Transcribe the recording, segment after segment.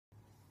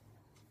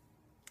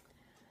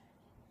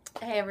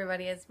Hey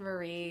everybody, it's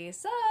Marie.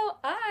 So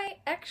I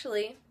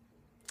actually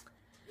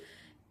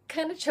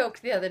kind of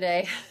choked the other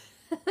day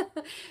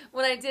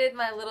when I did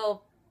my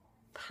little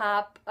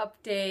pop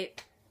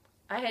update.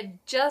 I had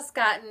just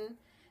gotten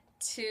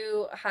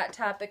two Hot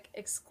Topic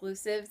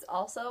exclusives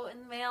also in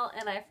the mail,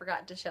 and I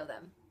forgot to show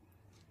them.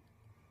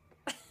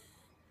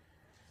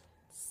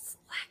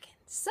 Slacking.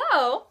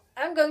 So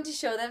I'm going to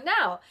show them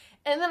now.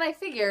 And then I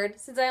figured,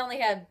 since I only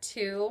have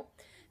two,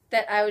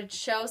 that I would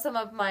show some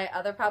of my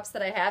other pops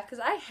that I have, because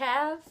I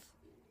have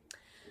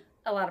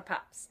a lot of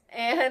pops.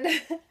 And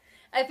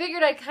I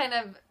figured I'd kind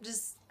of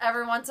just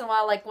every once in a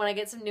while, like when I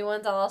get some new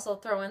ones, I'll also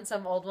throw in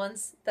some old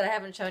ones that I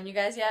haven't shown you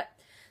guys yet.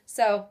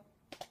 So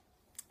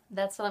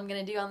that's what I'm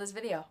going to do on this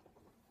video.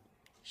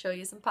 Show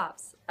you some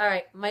pops.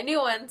 Alright, my new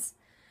ones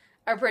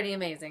are pretty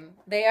amazing.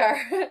 They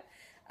are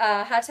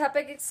Hot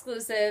Topic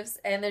exclusives,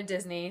 and they're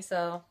Disney,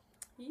 so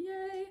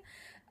yay.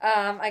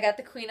 I got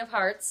the Queen of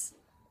Hearts.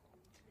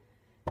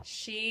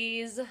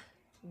 She's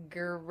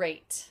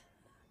great.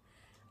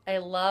 I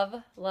love,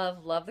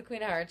 love, love the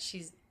Queen of Hearts.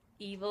 She's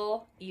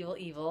evil, evil,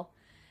 evil.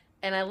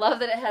 And I love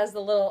that it has the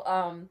little,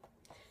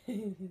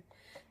 the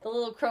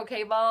little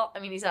croquet ball. I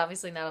mean, he's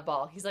obviously not a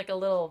ball. He's like a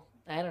little,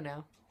 I don't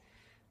know,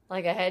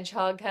 like a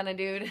hedgehog kind of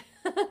dude.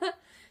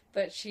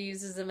 But she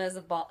uses him as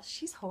a ball.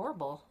 She's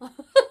horrible.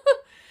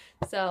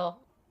 So,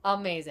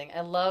 amazing.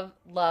 I love,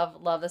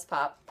 love, love this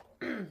pop.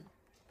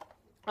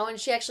 Oh, and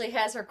she actually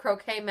has her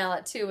croquet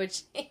mallet too,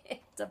 which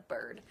it's a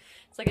bird.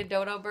 It's like a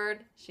dodo bird.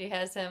 She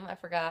has him. I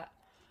forgot.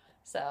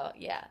 So,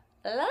 yeah.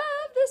 Love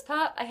this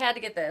pop. I had to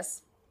get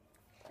this.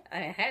 I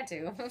had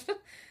to.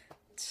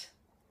 That's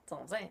all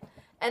I'm saying.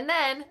 And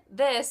then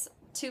this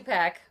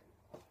 2-pack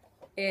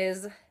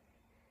is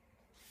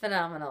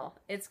phenomenal.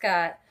 It's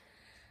got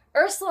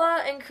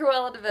Ursula and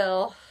Cruella de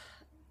Vil.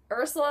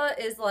 Ursula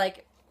is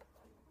like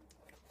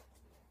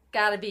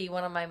gotta be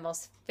one of my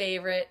most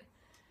favorite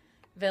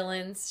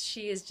villains.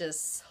 She is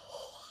just so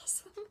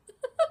awesome.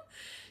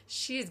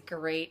 She's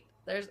great.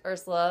 There's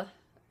Ursula,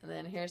 and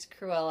then here's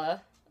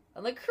Cruella.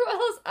 And look,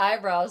 Cruella's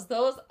eyebrows,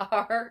 those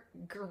are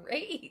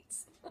great.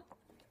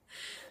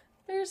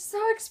 They're so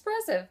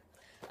expressive.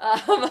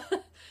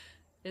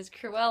 There's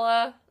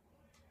Cruella.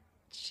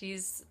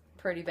 She's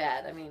pretty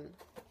bad. I mean,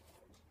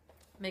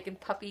 making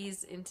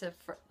puppies into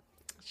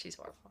she's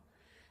horrible.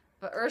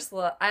 But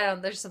Ursula,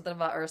 there's something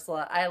about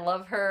Ursula. I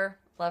love her,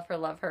 love her,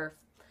 love her.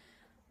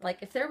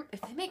 Like, if they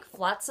make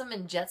Flotsam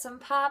and Jetsam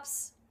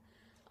pops,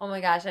 oh my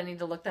gosh, I need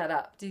to look that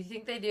up. Do you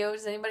think they do?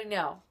 Does anybody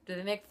know? Do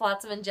they make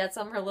Flotsam and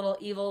Jetsam, her little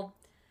evil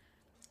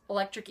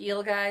electric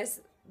eel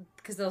guys?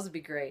 Because those would be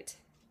great.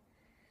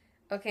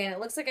 Okay, and it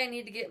looks like I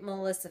need to get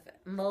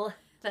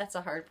that's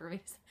a hard for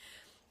me.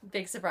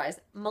 Big surprise.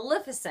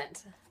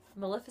 Maleficent.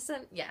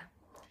 Maleficent? Yeah.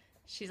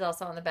 She's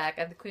also on the back.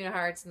 I have the Queen of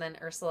Hearts and then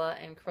Ursula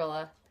and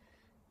Cruella.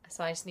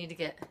 So I just need to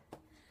get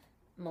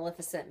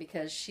Maleficent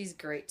because she's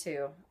great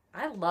too.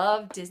 I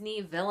love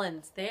Disney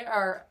villains.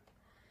 They're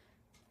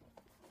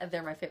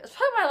my favorite. That's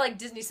probably why I like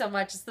Disney so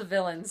much. It's the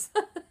villains.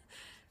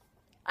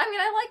 I mean,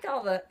 I like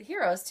all the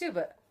heroes too,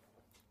 but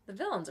the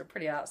villains are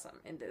pretty awesome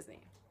in Disney.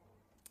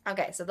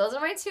 Okay, so those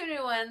are my two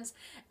new ones.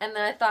 And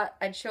then I thought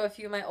I'd show a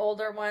few of my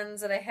older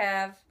ones that I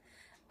have.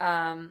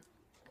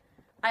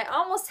 I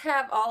almost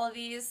have all of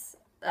these.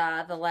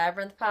 The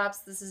Labyrinth Pops.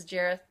 This is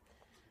Jareth.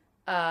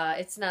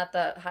 It's not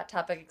the Hot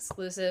Topic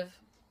exclusive.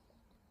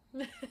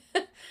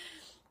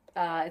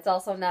 It's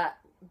also not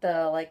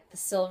the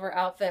silver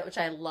outfit, which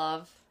I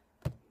love.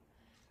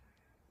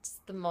 It's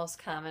the most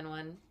common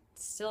one.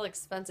 It's still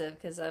expensive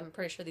because I'm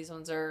pretty sure these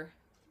ones are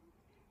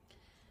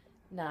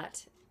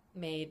not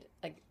made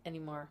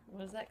anymore.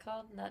 What is that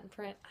called? Not in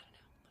print? I don't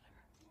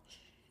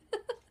know.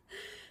 Whatever.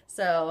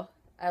 So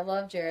I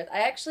love Jareth.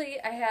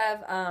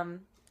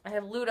 I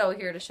have Ludo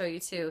here to show you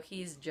too.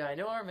 He's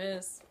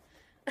ginormous.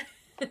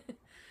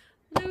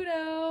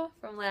 Ludo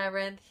from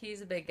Labyrinth.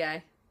 He's a big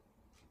guy.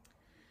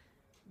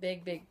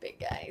 Big, big, big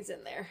guy. He's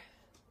in there.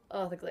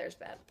 Oh, the glare's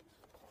bad.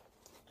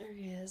 There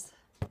he is.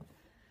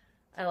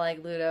 I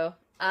like Ludo.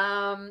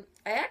 I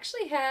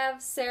actually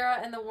have Sarah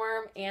and the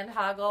Worm and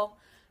Hoggle,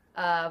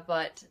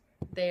 but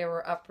they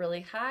were up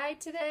really high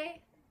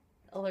today.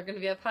 Oh, they're going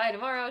to be up high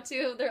tomorrow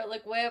too. They're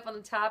like way up on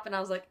the top, and I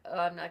was like, oh,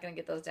 I'm not going to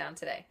get those down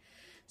today.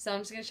 So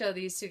I'm just going to show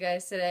these two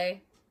guys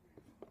today.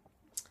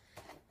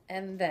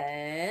 And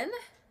then,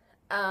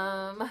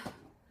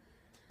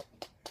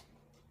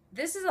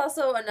 this is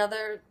also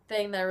another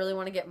thing that I really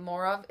want to get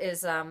more of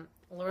is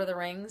Lord of the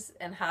Rings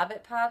and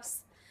Hobbit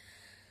pops.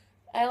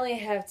 I only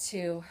have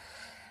two,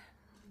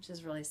 which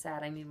is really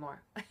sad. I need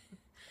more.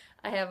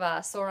 I have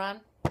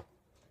Sauron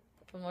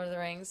from Lord of the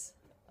Rings.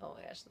 Oh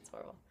my gosh, that's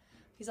horrible.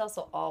 He's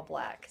also all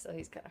black, so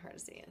he's kind of hard to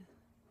see.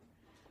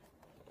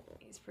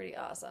 He's pretty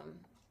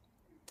awesome.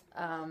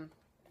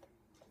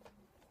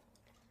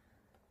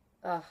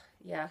 Oh,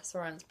 yeah,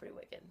 Sauron's pretty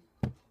wicked.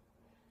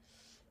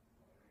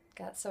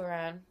 Got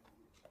Sauron.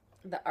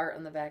 The art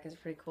on the back is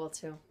pretty cool,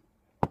 too.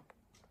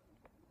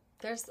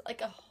 There's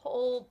like a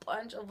whole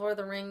bunch of Lord of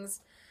the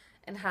Rings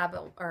and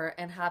Hobbit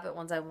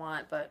ones I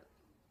want, but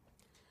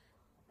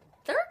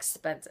They're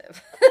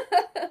expensive.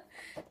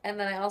 And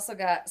then I also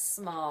got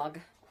Smog.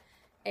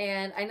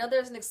 And I know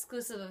there's an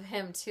exclusive of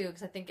him too,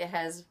 because I think it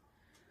has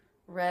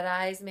red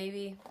eyes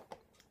maybe.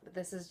 But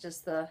this is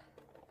just the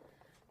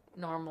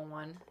normal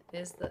one.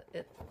 It's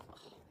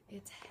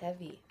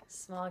heavy.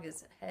 Smog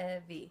is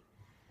heavy.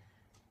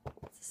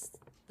 It's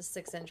the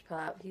 6-inch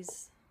pop.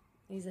 He's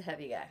a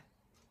heavy guy.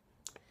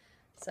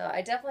 So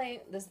I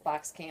definitely, this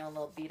box came a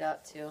little beat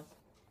up too.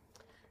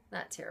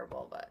 Not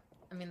terrible, but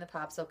I mean the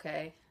pop's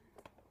okay.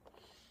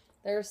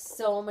 There's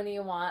so many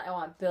you want. I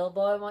want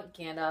Bilbo, I want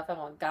Gandalf, I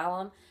want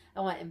Gollum, I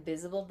want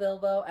Invisible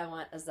Bilbo, I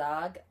want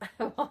Azog,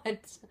 I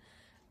want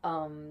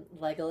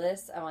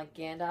Legolas, I want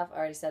Gandalf. I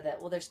already said that.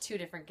 Well, there's 2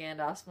 different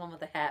Gandalfs, one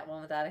with a hat,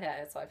 one without a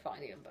hat, so I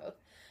probably need them both.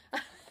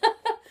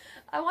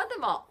 I want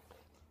them all.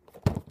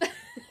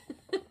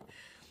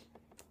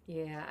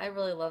 Yeah, I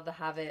really love The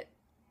Hobbit,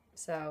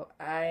 so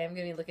I am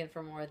going to be looking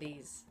for more of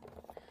these.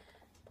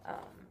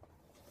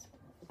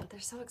 But they're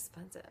so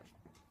expensive.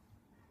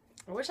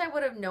 I wish I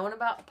would have known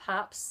about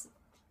pops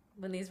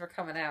when these were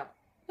coming out.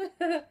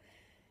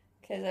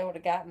 Because I would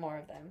have got more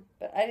of them.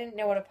 But I didn't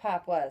know what a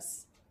pop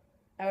was.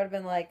 I would have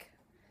been like,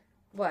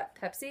 what,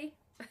 Pepsi?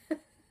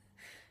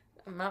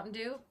 Mountain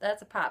Dew?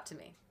 That's a pop to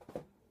me.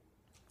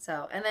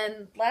 So, and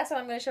then last one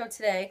I'm going to show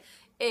today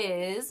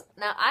is,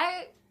 now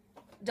I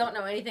don't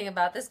know anything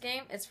about this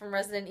game. It's from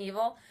Resident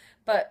Evil.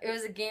 But it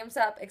was a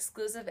GameStop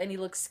exclusive and he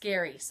looks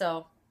scary.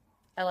 So,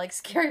 I like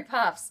scary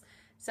pops.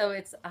 So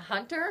it's a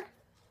hunter.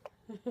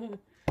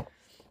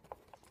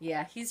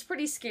 Yeah, he's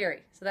pretty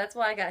scary. So that's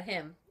why I got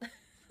him.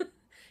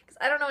 Because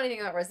I don't know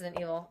anything about Resident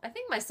Evil. I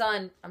think my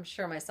son, I'm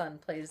sure my son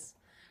plays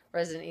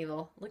Resident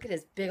Evil. Look at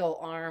his big old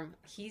arm.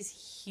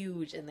 He's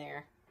huge in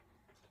there.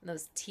 And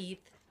those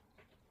teeth.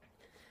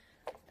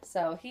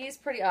 So he's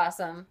pretty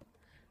awesome.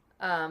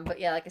 But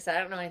yeah, like I said, I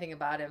don't know anything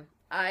about him.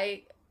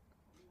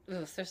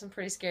 There's some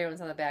pretty scary ones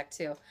on the back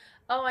too.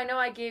 Oh, I know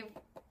I gave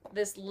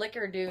this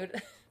liquor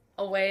dude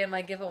away in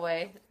my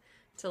giveaway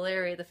to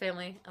Larry, the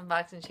family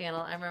unboxing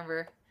channel. I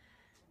remember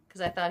because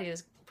I thought he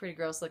was pretty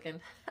gross looking.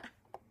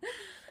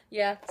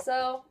 Yeah,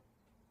 so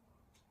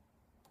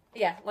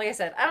yeah, like I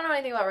said, I don't know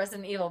anything about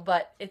Resident Evil,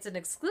 but it's an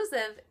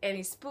exclusive and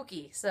he's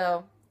spooky.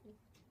 So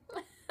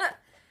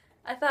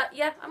I thought,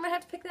 yeah, I'm gonna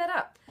have to pick that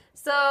up.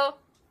 So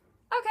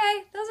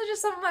okay, those are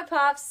just some of my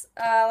pops.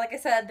 Like I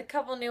said, the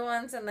couple new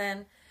ones and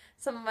then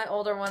some of my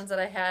older ones that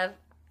I have.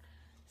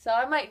 So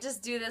I might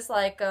just do this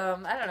like I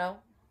don't know,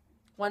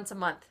 once a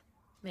month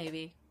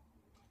maybe.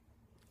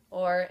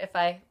 Or if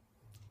I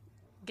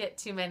get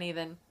too many,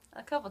 then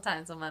a couple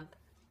times a month.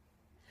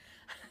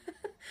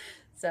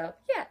 So,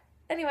 yeah.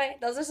 Anyway,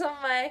 those are some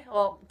of my,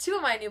 well, 2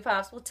 of my new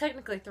pops. Well,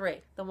 technically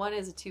 3. The one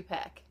is a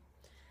 2-pack.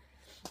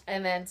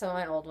 And then some of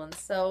my old ones.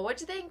 So, what'd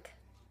you think?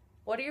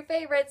 What are your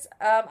favorites?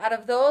 Out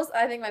of those,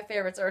 I think my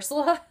favorite's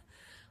Ursula.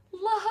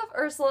 Love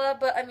Ursula,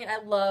 but I mean,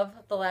 I love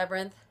The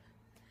Labyrinth.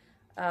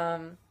 I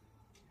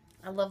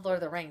love Lord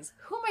of the Rings.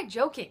 Who am I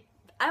joking?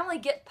 I only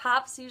get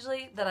pops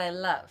usually that I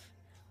love.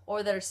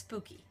 Or that are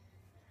spooky.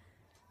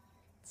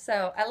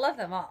 So, I love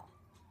them all.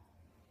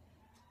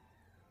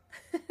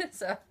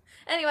 So,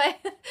 anyway,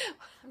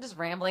 I'm just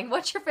rambling.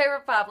 What's your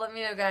favorite pop? Let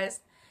me know, guys.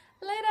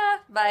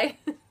 Later. Bye.